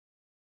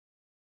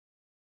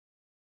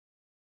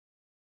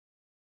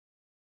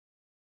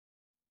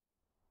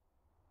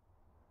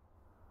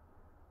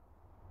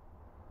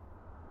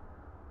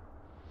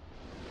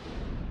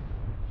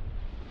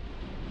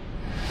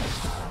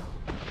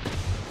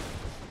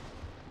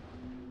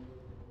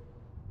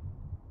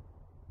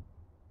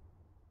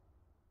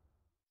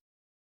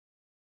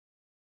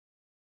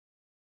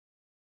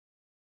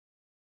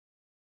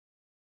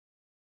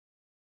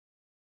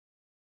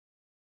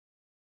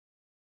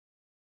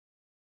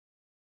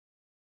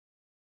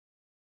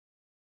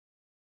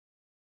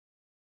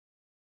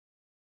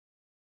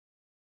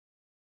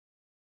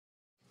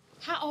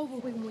How old were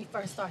we when we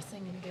first started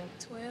singing together?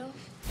 12.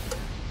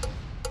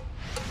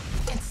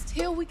 And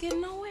still we get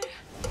nowhere?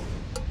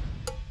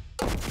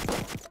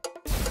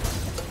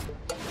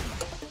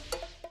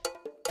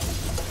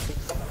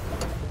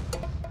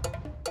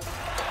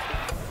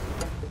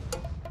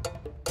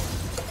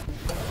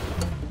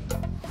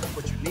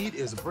 What you need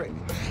is a break.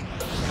 And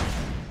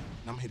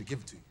I'm here to give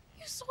it to you.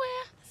 You swear?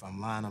 If I'm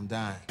lying, I'm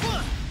dying.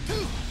 1, 2,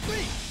 3,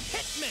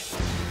 hit me!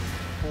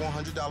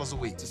 $400 a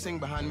week to sing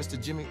behind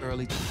Mr. Jimmy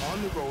Early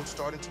on the road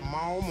starting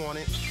tomorrow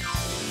morning.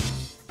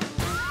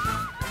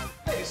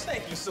 Hey,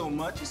 thank you so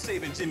much. You're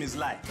saving Jimmy's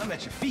life. I'm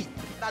at your feet.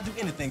 I'll do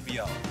anything for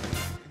y'all.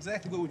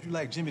 Exactly what would you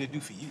like Jimmy to do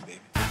for you, baby?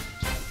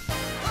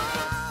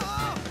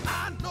 Oh,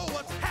 I know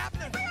what's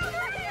happening.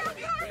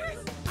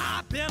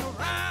 I've been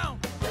around.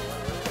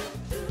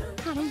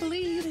 I don't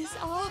believe this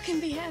all can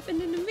be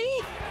happening to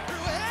me.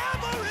 Through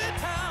every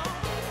town.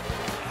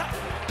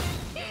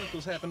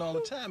 Miracles happen all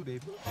the time,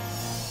 baby.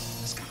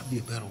 There's gotta be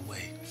a better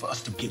way for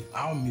us to get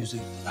our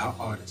music, our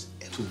artists,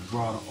 to a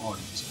broader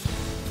audience.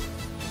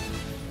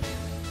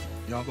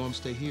 Y'all gonna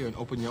stay here and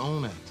open your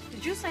own act.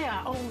 Did you say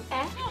our own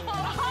act?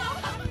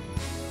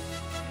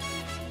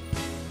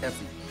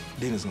 Effie,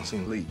 Dina's gonna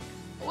sing lead.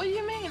 What do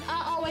you mean?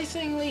 I always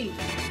sing lead.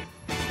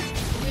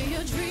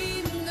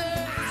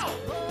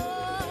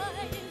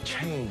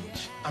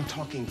 Change. I'm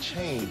talking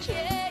change.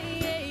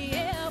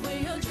 Yeah.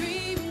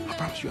 I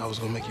promised you I was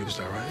gonna make you a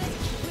star, right?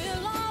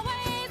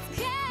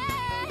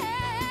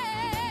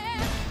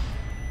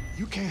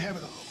 You can't have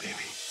it all, baby.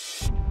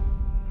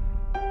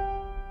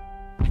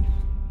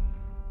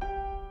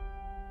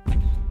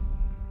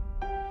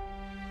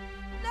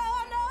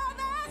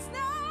 There's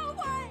no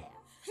way.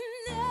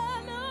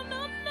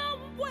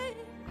 No way.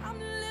 I'm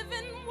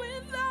living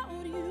without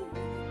you.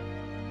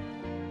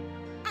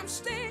 I'm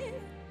staying.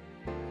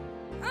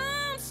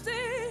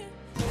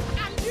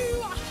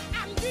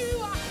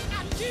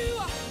 And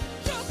you,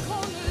 you're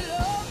gonna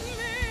love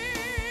me.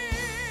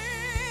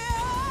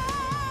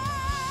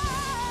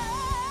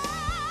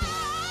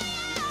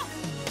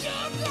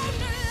 You're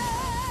gonna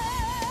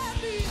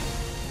love me.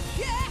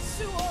 Yes,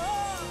 you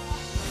are.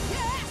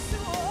 Yes,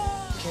 you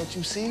are. Can't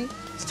you see?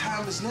 It's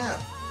timeless now.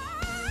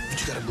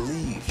 But you gotta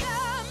believe.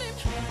 Love me.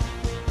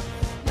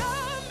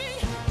 Love me.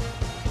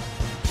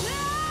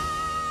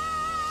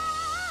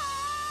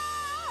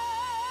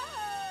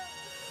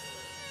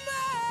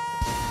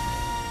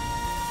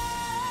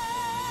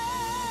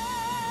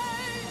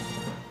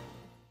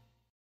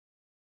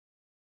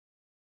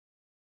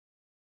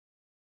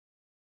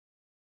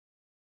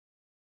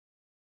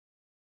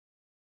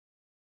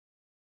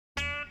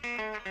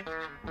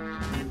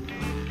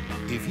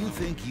 If you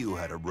think you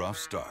had a rough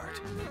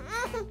start,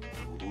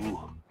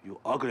 Ooh, you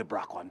ugly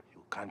black one.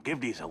 You can't give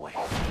these away.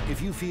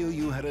 if you feel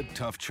you had a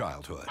tough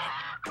childhood,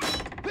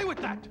 Play with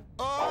that.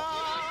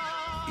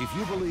 if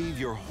you believe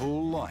your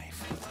whole life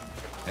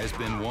has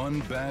been one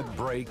bad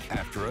break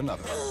after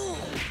another,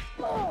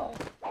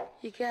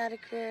 You got a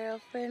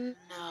girlfriend?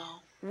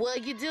 No.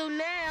 What you do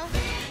now?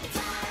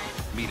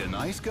 meet a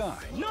nice guy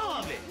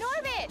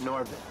Norbit.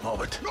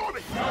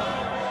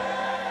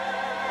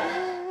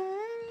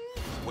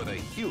 with a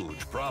huge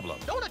problem.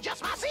 Don't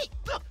adjust my seat.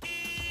 Look.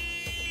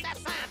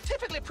 That's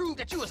scientifically proved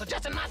that you was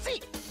adjusting my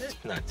seat. That's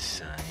not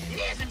science. It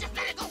is, and just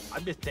let it go.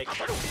 I'm just taking.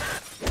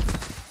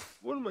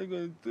 What am I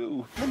gonna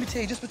do? Let me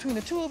tell you, just between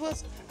the two of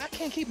us, I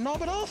can't keep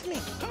Norbert off me.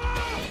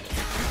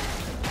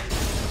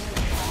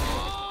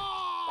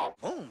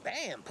 Boom,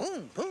 bam,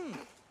 boom, boom.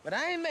 But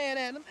I ain't mad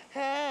at him.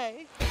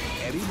 Hey.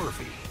 Eddie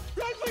Murphy.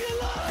 Run for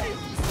your life.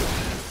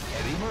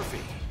 Eddie Murphy.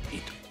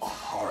 It's a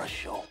horror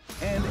show.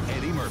 And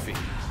Eddie Murphy.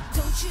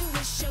 Don't you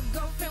wish your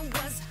girlfriend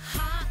was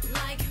hot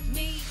like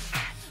me?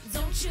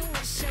 Don't you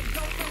wish your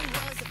girlfriend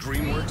was a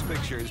DreamWorks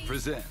Pictures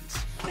presents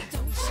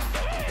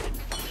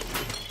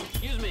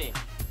Excuse me.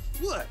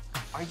 What?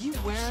 Are you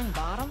wearing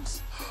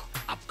bottoms?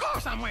 Of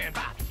course I'm wearing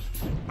bottoms.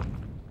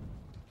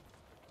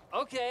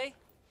 Okay.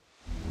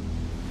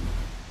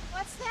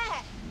 What's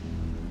that?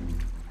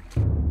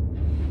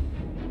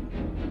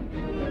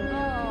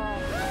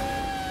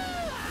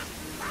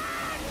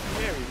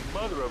 Mary,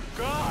 Mother of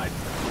God.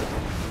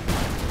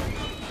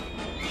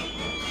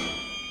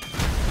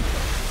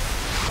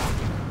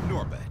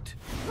 Norbit.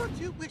 Don't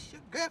you wish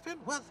your girlfriend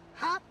was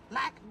hot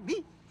like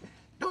me?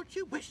 Don't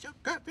you wish your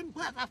girlfriend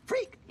was a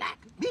freak like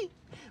me?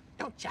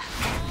 Don't ya?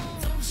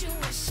 Don't you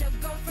wish your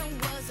girlfriend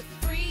was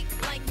a freak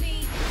like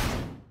me?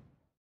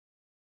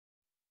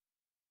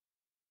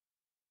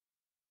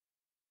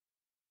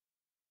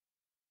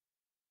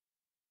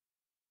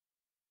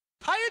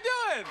 How you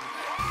doing?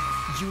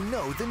 You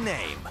know the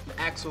name.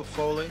 Axel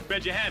Foley.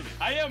 Benjamin.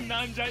 I am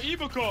Nanja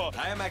Iboko.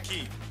 I am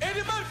Aki.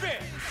 Eddie Murphy.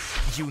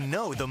 You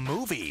know the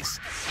movies.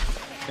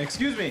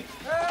 Excuse me.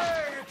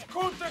 Hey, it's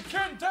Kunta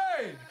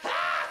Kinte.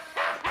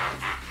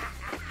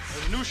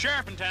 There's a new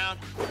sheriff in town.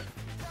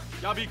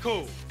 Y'all be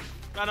cool.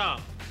 Right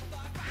on.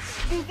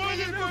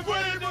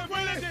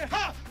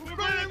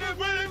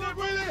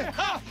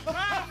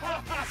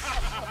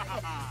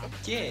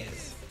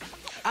 Yes.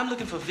 I'm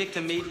looking for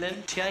Victor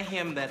Maitland. Tell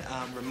him that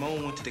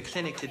Ramon went to the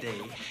clinic today,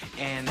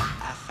 and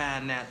I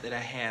found out that I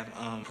have,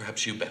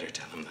 Perhaps you better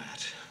tell him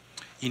that.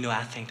 You know,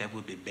 I think that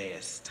would be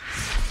best.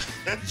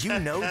 You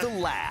know the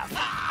laugh.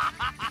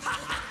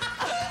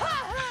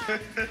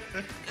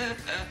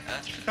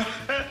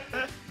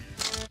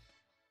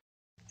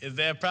 Is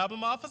there a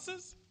problem,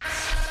 officers?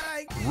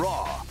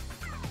 Raw,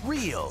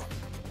 real,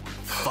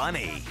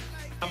 funny.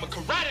 I'm a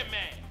karate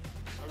man,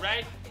 all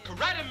right? A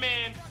karate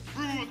man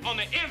bruised on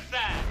the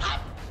inside.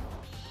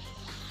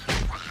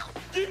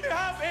 Give me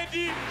half,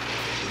 Eddie.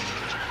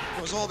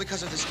 It was all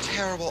because of this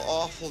terrible,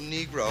 awful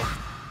Negro.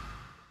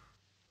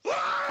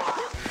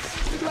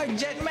 It's like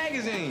Jet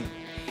Magazine.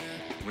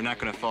 We're not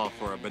gonna fall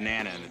for a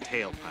banana in the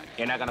tailpipe.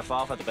 You're not gonna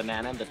fall for the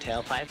banana in the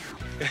tailpipe?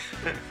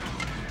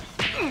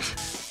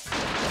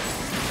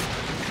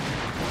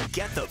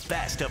 Get the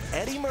best of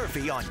Eddie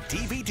Murphy on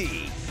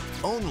DVD.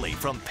 Only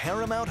from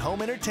Paramount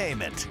Home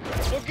Entertainment.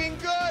 Looking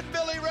good,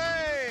 Billy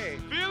Ray!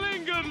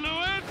 Feeling good,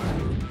 Louie.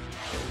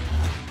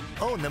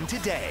 Own them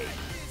today.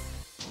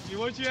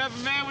 Once you have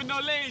a man with no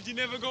legs, you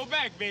never go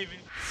back, baby.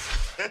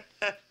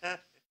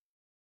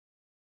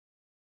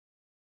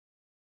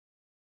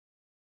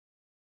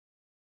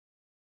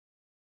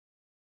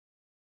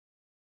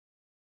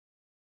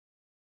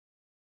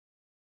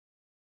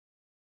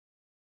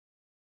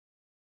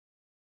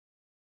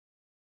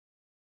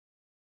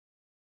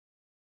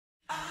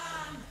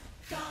 I'm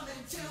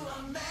coming to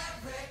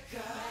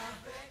America.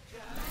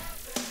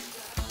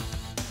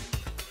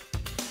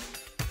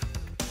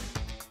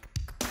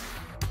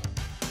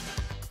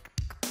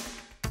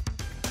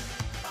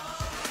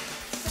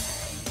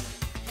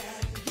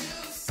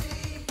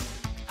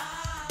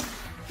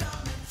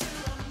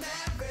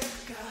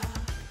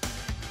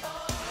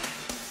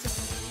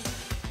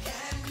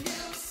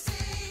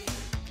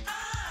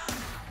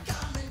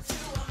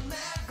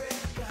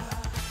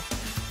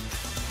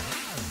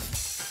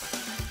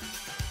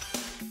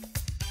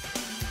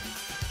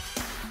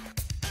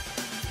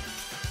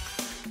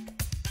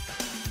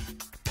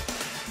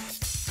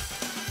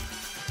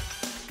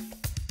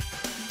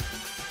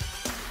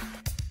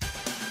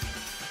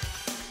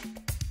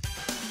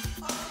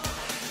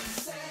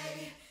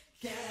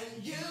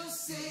 Can you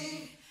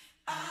see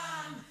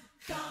I'm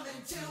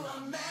coming to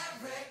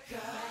America?